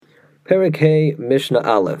Perek Hey, Mishnah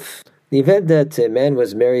Aleph. The event that a man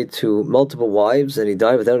was married to multiple wives and he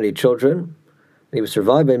died without any children, and he was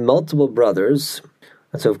survived by multiple brothers,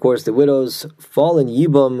 and so of course the widows fall in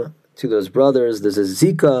Yibam to those brothers. There's a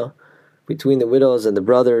Zika between the widows and the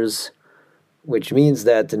brothers, which means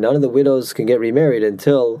that none of the widows can get remarried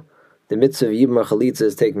until the mitzvah of Yibam or Chalitza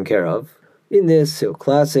is taken care of. In this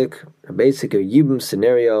classic, basic Yibam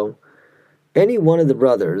scenario, any one of the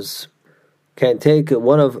brothers can take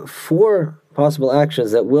one of four possible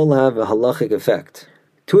actions that will have a halachic effect.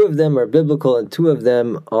 Two of them are biblical and two of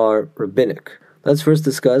them are rabbinic. Let's first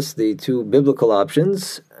discuss the two biblical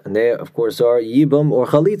options, and they of course are Yibam or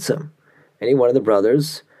Chalitza. Any one of the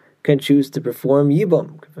brothers can choose to perform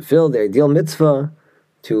Yibam, fulfill the ideal mitzvah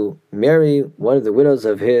to marry one of the widows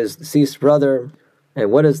of his deceased brother.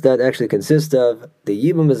 And what does that actually consist of? The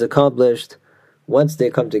Yibam is accomplished once they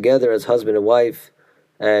come together as husband and wife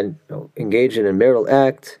and engage in a marital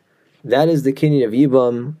act. That is the kinyan of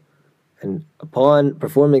Yibam, and upon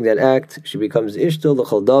performing that act, she becomes Ishto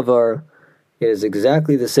l'chol davar. It is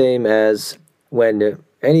exactly the same as when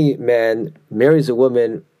any man marries a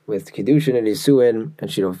woman with Kiddushin and Nisuin,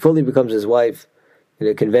 and she fully becomes his wife in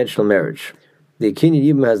a conventional marriage. The kinyan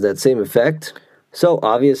Yibam has that same effect, so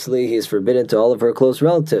obviously he is forbidden to all of her close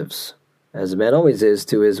relatives, as a man always is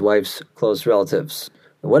to his wife's close relatives.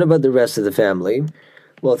 And what about the rest of the family?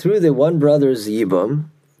 Well, through the one brother's Yibam,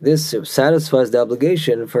 this satisfies the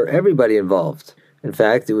obligation for everybody involved. In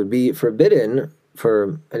fact, it would be forbidden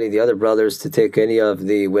for any of the other brothers to take any of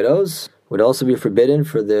the widows. It would also be forbidden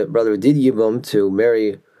for the brother who did Yibam to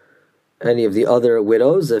marry any of the other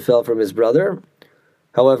widows that fell from his brother.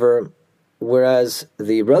 However, whereas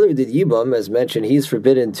the brother who did Yibam, as mentioned, he's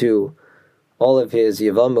forbidden to all of his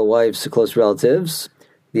Yevamos wife's close relatives,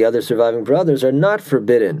 the other surviving brothers are not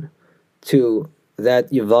forbidden to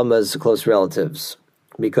that Yevama's close relatives,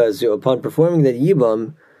 because upon performing that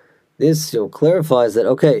Yibam, this clarifies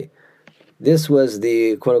that this was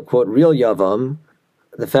the quote-unquote real Yavam.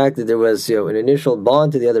 The fact that there was an initial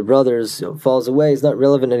bond to the other brothers falls away, is not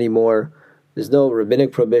relevant anymore. There's no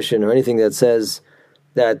rabbinic prohibition or anything that says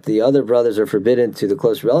that the other brothers are forbidden to the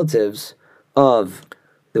close relatives of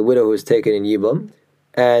the widow who is taken in Yibam.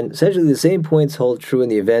 And essentially the same points hold true in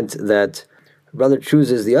the event that a brother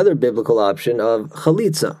chooses the other biblical option of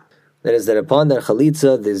Chalitza. That is, that upon that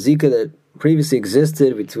Chalitza, the Zika that previously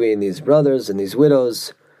existed between these brothers and these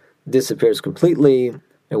widows disappears completely,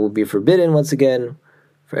 and will be forbidden once again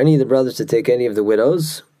for any of the brothers to take any of the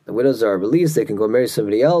widows. The widows are released, they can go marry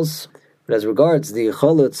somebody else. But as regards the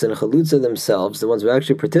Chalutz and Chalutza themselves, the ones who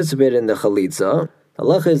actually participated in the Chalitza,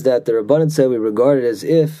 halacha is that the Rabbanan said we regard it as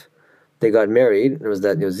if they got married, there was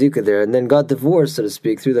that Zika there, and then got divorced, so to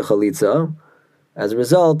speak, through the Chalitza. As a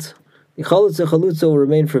result, the Chalutz and Chalutza will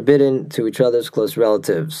remain forbidden to each other's close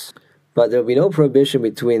relatives. But there will be no prohibition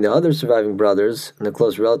between the other surviving brothers and the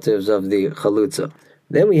close relatives of the Chalutza.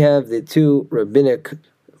 Then we have the two rabbinic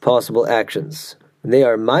possible actions. They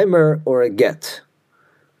are Maimer or a get.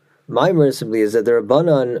 Maimer simply is that the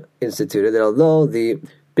Rabbanan instituted that although the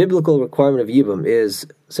biblical requirement of Yibam is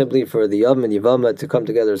simply for the Yavam and Yevama to come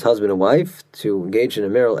together as husband and wife to engage in a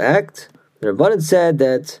marital act, the Rabbanan said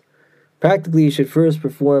that practically you should first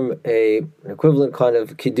perform an equivalent kind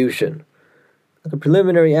of Kiddushin, like a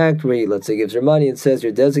preliminary act where he, let's say, gives her money and says,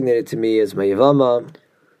 you're designated to me as my Yevama.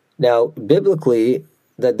 Now, biblically,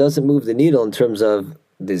 that doesn't move the needle in terms of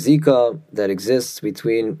the Zika that exists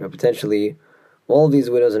between potentially all of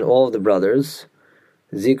these widows and all of the brothers.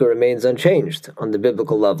 The Zika remains unchanged on the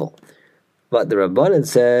biblical level. But the Rabbanan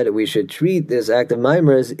said we should treat this act of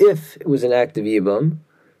Maimer as if it was an act of Yibam,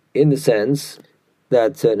 in the sense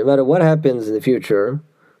that no matter what happens in the future,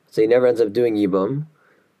 say he never ends up doing Yibam,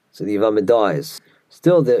 so the Yevama dies,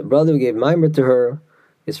 still the brother who gave Maimer to her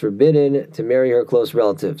is forbidden to marry her close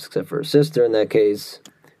relatives, except for her sister in that case.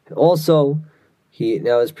 And also, he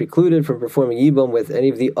now is precluded from performing Yibam with any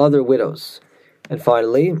of the other widows. And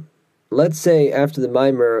finally, let's say after the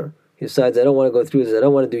Maimer, he decides, I don't want to go through this, I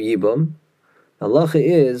don't want to do Yibam. Halacha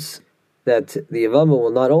is that the Yevama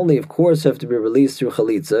will not only, of course, have to be released through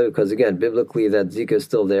Chalitza, because again, biblically that Zika is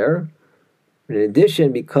still there. In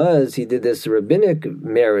addition, because he did this rabbinic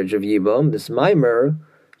marriage of Yibam, this Maimer,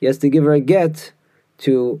 he has to give her a get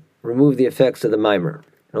to remove the effects of the Maimer.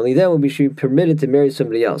 And only then will she be permitted to marry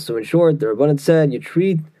somebody else. So in short, the Rabbanan said you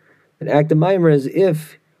treat an act of Maimer as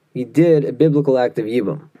if he did a biblical act of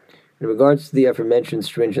Yibam, in regards to the aforementioned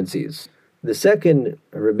stringencies. The second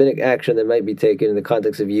rabbinic action that might be taken in the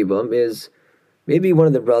context of Yibam is maybe one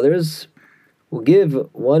of the brothers will give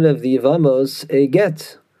one of the Yevamos a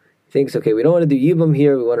get. He thinks, okay, we don't want to do Yibam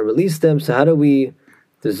here, we want to release them, so how do we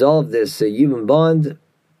dissolve this Yibam bond?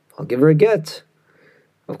 I'll give her a get.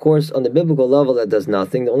 Of course, on the biblical level, that does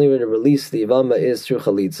nothing. The only way to release the Yevama is through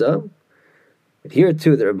Chalitza. But here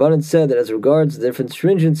too, the Rabbanan said that as regards the different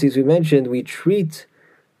stringencies we mentioned, we treat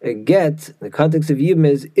a get, in the context of Yibam,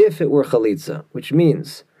 as if it were Chalitza, which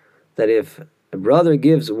means that if a brother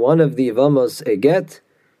gives one of the Yevamos a get,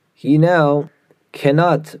 he now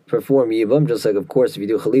cannot perform Yibam, just like, of course, if you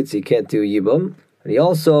do Chalitza, you can't do Yibam. And he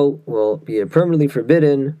also will be permanently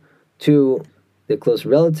forbidden to the close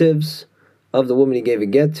relatives of the woman he gave a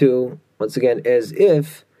get to, once again, as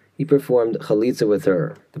if he performed Chalitza with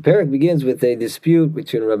her. The parak begins with a dispute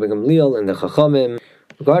between Rabbi Gamliel and the Chachamim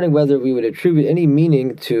regarding whether we would attribute any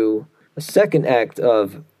meaning to a second act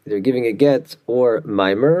of either giving a get or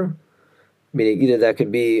mimer, meaning either that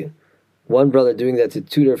could be one brother doing that to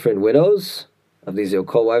two different widows of these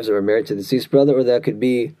co-wives that were married to the deceased brother, or that could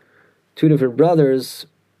be two different brothers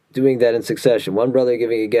doing that in succession, one brother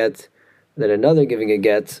giving a get, then another giving a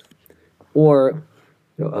get, or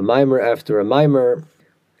a mimer after a mimer,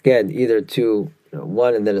 again, either to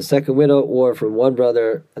one and then a second widow, or from one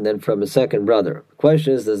brother and then from a second brother. The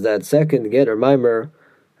question is, does that second get or mimer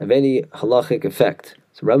have any halachic effect?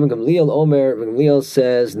 So Rabbi Gamliel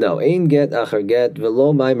says, no, ein get achar get,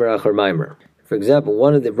 velo mimer achar mimer. For example,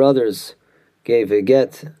 one of the brothers gave a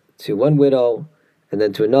get to one widow and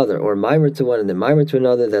then to another, or mimer to one and then mimer to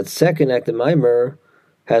another, that second act of mimer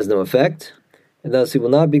has no effect, and thus he will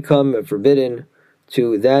not become forbidden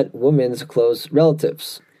to that woman's close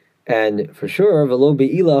relatives. And for sure, velo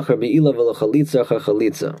be'ilah achar be'ilah velo chalitza achar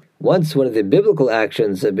chalitza. Once one of the biblical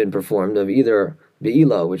actions have been performed of either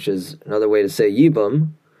be'ilah, which is another way to say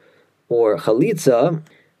yibam, or chalitza,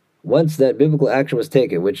 once that biblical action was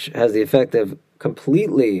taken, which has the effect of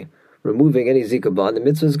completely removing any zika bond, the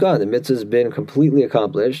mitzvah is gone. The mitzvah has been completely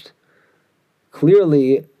accomplished.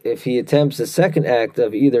 Clearly, if he attempts the second act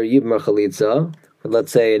of either yibam or chalitza, or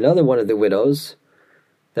let's say another one of the widows,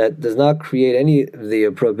 that does not create any of the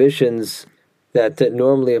prohibitions that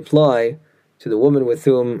normally apply to the woman with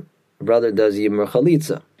whom a brother does yibam or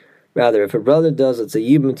chalitza. Rather, if a brother does, let's say,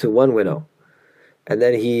 yibam to one widow, and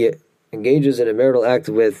then he engages in a marital act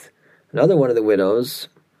with another one of the widows,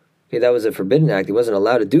 okay, that was a forbidden act. He wasn't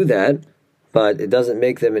allowed to do that, but it doesn't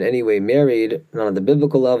make them in any way married, not on the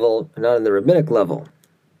biblical level, not on the rabbinic level.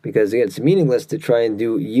 Because again, it's meaningless to try and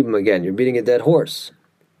do yibam again. You're beating a dead horse.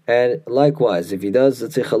 And likewise, if he does,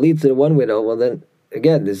 let's say, chalitza to one widow, well then,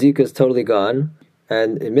 again, the zika is totally gone,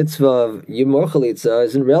 and the mitzvah of yibam or chalitza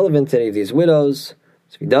isn't relevant to any of these widows.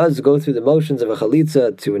 So if he does go through the motions of a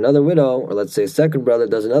chalitza to another widow, or let's say a second brother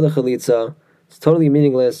does another chalitza, it's totally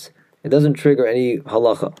meaningless. It doesn't trigger any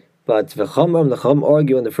halacha. But the Chum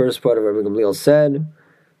argue in the first part of what Rabbi Gamliel said.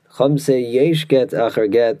 Chum say yesh get achar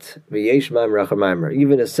get v'yesh maimer achar maimer.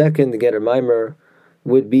 Even a second get or maimer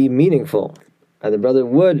would be meaningful, and the brother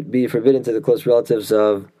would be forbidden to the close relatives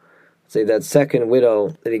of, say, that second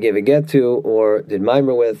widow that he gave a get to or did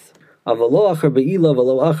maimer with. Avalo achar be'ilah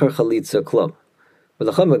v'lo achar chalitza klum. But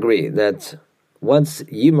the Chum agree that once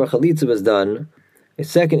yibam or chalitza was done, a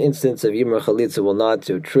second instance of yibam or chalitza will not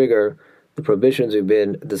trigger the prohibitions we've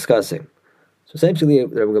been discussing. So essentially,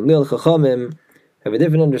 Rabbi Gamliel and Chachamim have a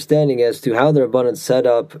different understanding as to how the Rabbanan set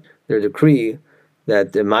up their decree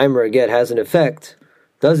that the mimer get has an effect.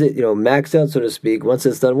 Does it, max out, so to speak? Once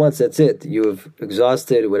it's done once, that's it. You've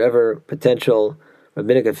exhausted whatever potential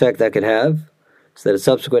rabbinic effect that could have, so that a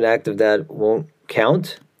subsequent act of that won't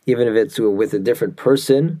count, even if it's with a different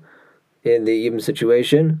person in the even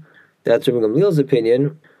situation. That's Rabbi Gamliel's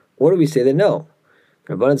opinion. Or do we say that no?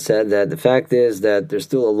 Rabbanan said that the fact is that there's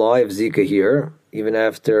still a live zika here, even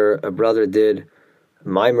after a brother did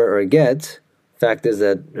mimer or a get. Fact is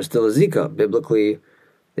that there's still a zika. Biblically,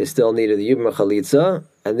 they still needed the yibam or chalitza,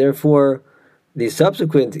 and therefore the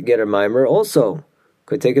subsequent get or mimer also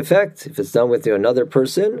could take effect. If it's done with another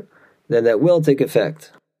person, then that will take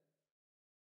effect.